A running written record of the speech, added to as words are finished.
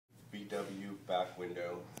VW back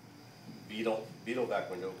window, beetle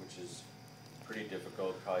back window, which is pretty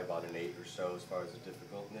difficult, probably about an 8 or so as far as the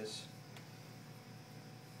difficultness.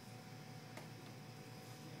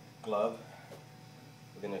 Glove,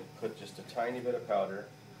 we're going to put just a tiny bit of powder,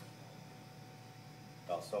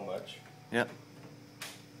 about so much. Yep.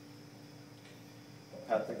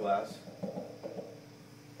 Pat the glass,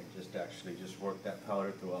 and just work that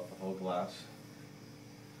powder throughout the whole glass.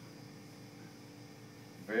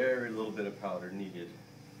 Very little bit of powder needed,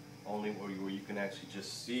 only where you can actually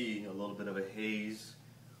just see a little bit of a haze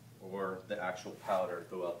or the actual powder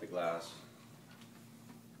throughout the glass.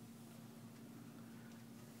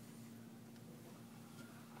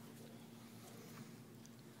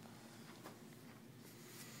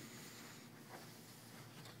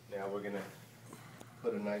 Now we're going to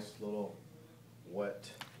put a nice little wet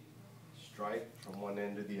stripe from one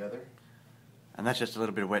end to the other. And that's just a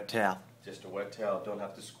little bit of wet towel. Just a wet towel. Don't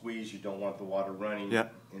have to squeeze. You don't want the water running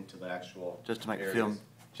into the actual just to make areas. the film.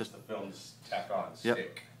 Just the film tack on, yep.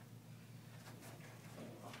 stick.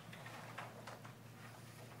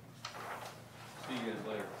 See you guys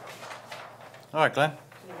later. All right, Glenn.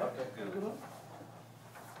 Okay, good. We'll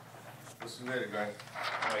see you later, guys.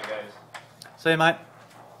 All right, guys. See you, mate.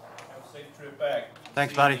 Have a safe trip back.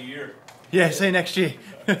 Thanks, see buddy. You in a year. Yeah, see you next year.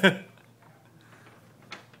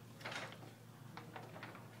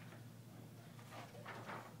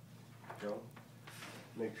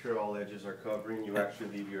 Make sure all edges are covering. You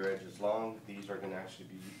actually leave your edges long. These are going to actually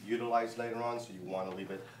be utilized later on, so you want to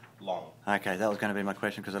leave it long. Okay, that was going to be my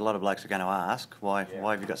question, because a lot of blokes are going to ask, why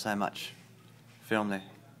have you got so much film there?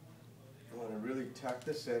 You want to really tack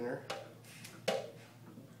the center.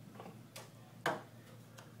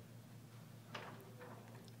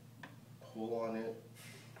 Pull on it.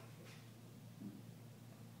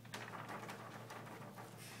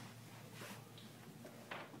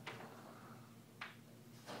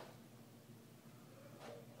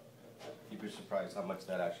 You'd be surprised how much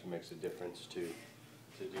that actually makes a difference to do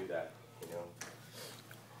that, you know.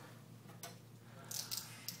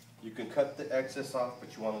 You can cut the excess off,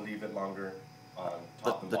 but you want to leave it longer on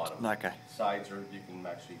top and bottom. Okay. Sides, or you can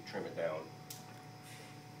actually trim it down.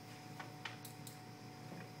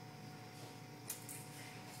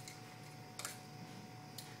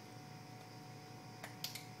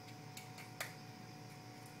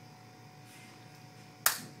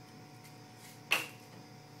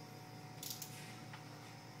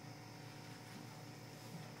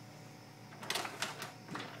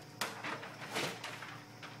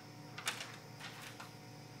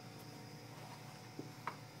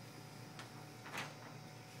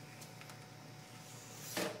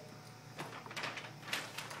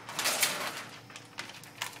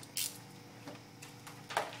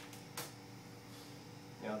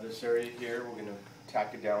 Now this area here, we're going to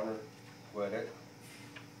tack it down or wet it.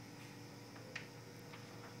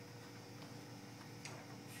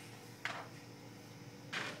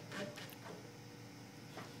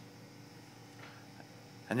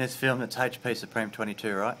 And this film, that's HP Supreme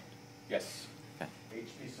 22, right? Yes. Okay.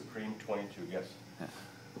 HP Supreme 22, yes. Yeah.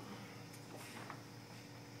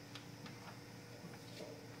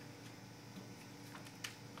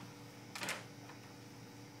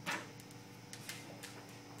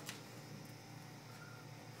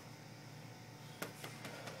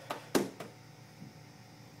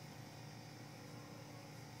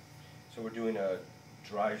 So we're doing a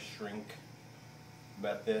dry shrink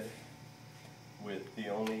method with the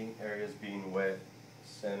only areas being wet,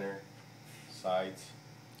 center, sides,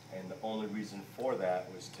 and the only reason for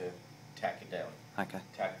that was to tack it down. Okay.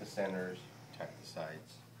 Tack the centers, tack the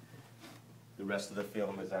sides. The rest of the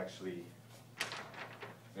film is actually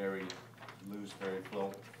very loose, very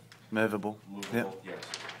flow. Movable. Movable, yes.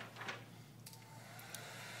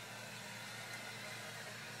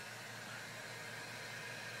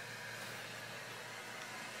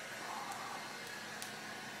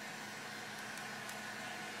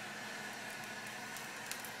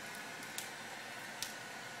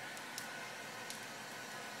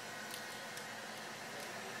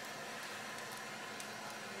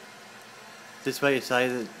 This way you say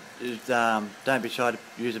that don't be shy to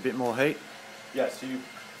use a bit more heat? Yes, you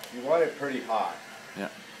want it pretty hot. Yeah.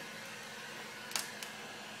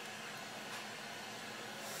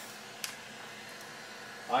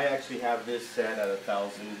 I actually have this set at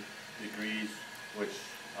 1,000 degrees, which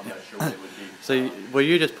I'm not sure what it would be. So were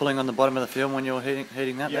you just pulling on the bottom of the film when you were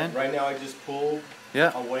heating that then? Yeah, right now I just pulled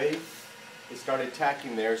away. It started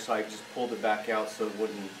tacking there, so I just pulled it back out so it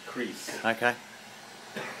wouldn't crease. Okay.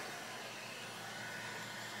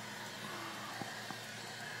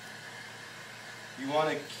 You want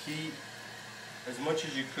to keep as much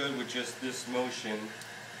as you could with just this motion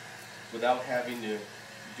without having to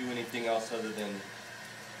do anything else other than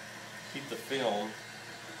keep the film.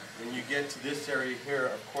 When you get to this area here,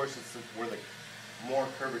 of course it's where the more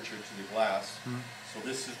curvature to the glass. So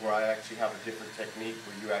this is where I actually have a different technique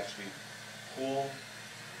where you actually pull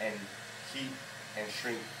and heat and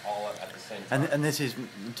shrink all at the same time. And this is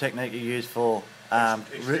the technique you use for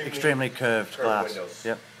extremely curved glass. Windows.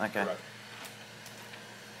 Yep. Okay. Correct.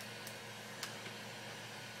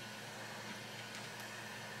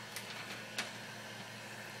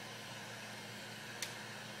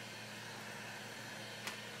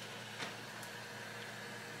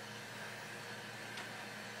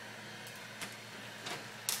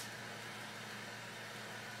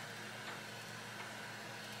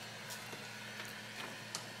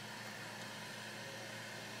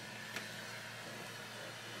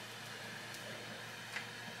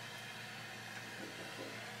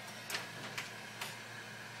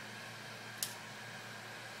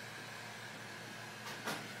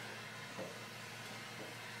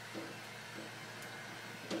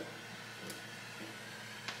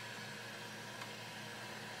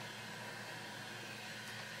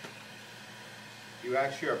 You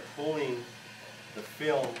actually are pulling the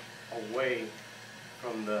film away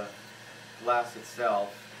from the glass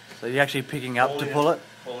itself. So you're actually picking up to pull it,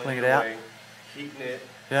 pulling it out, heating it.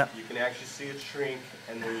 Yeah. You can actually see it shrink,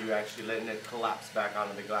 and then you actually letting it collapse back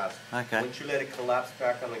onto the glass. Okay. Once you let it collapse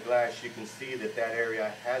back on the glass, you can see that that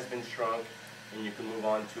area has been shrunk, and you can move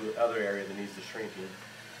on to the other area that needs the shrinking.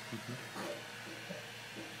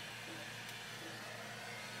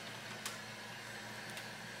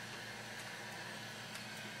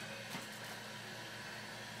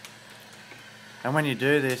 And when you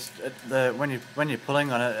do this, when you're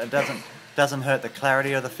pulling on it, it doesn't hurt the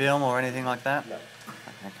clarity of the film or anything like that. No.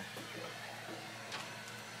 Okay.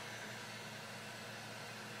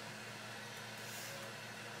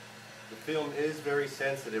 The film is very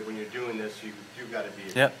sensitive when you're doing this. You do got to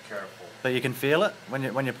be careful. But you can feel it when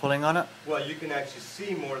you're pulling on it. Well, you can actually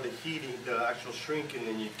see more of the heating, the actual shrinking,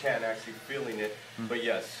 than you can actually feeling it. But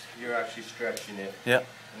yes, you're actually stretching it. Yeah.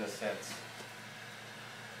 In a sense.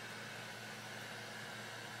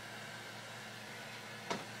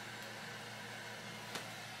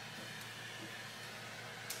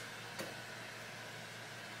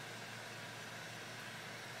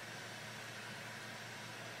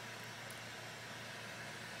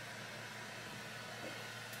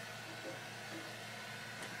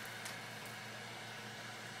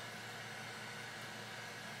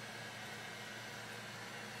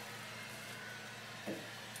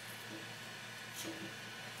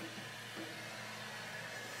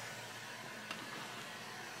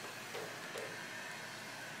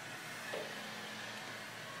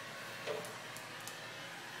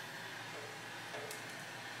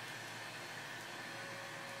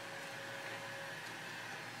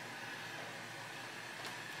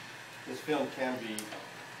 This film can be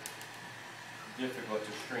difficult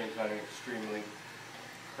to shrink on an extremely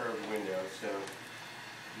curved window, so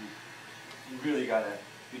you really gotta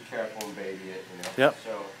be careful and baby it, you know. Yep.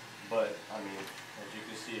 So, but I mean, as you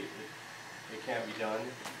can see, it can be done,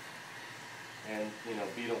 and you know,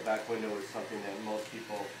 beetle back window is something that most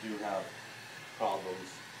people do have problems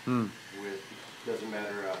with. Doesn't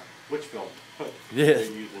matter which film they're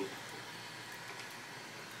using.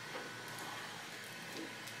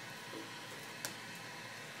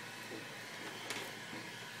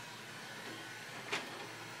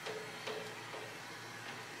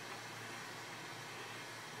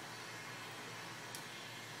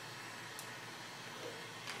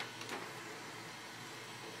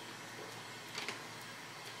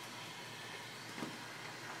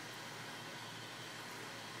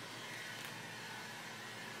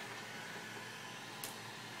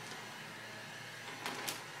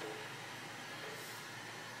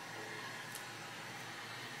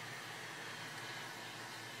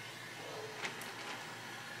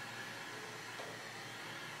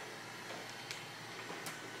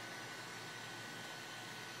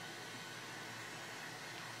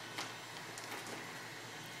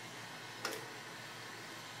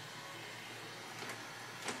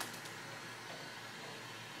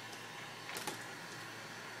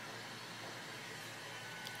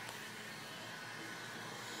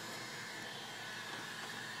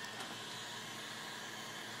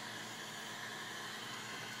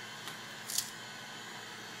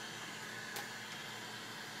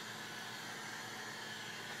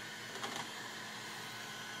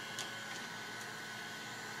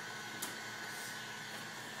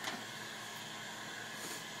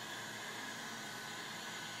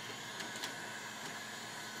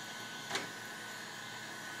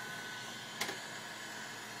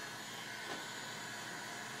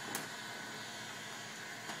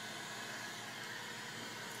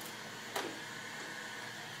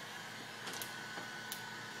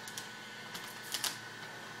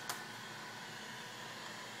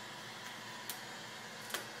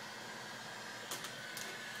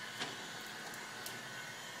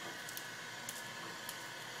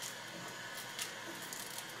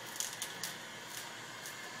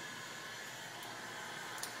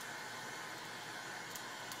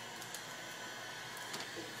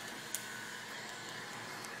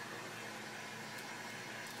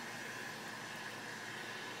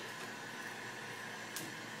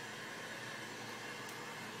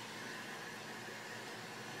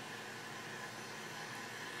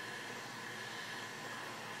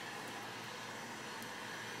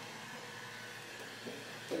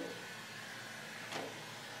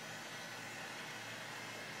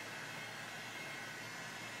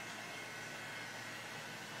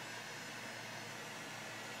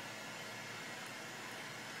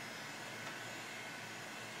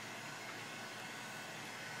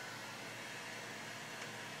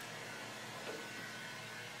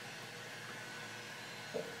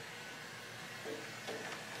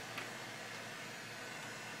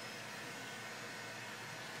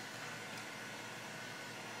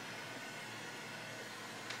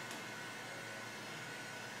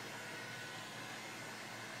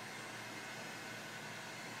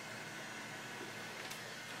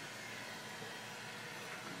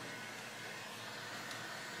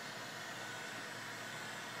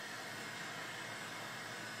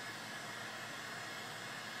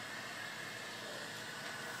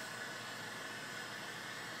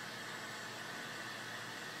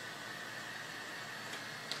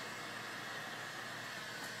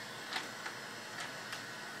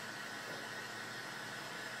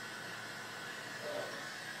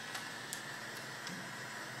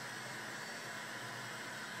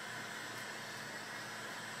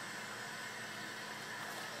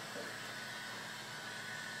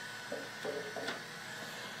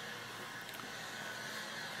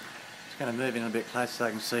 Going to move in a bit closer so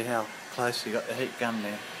I can see how close you got the heat gun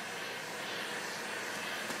there.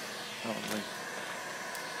 Probably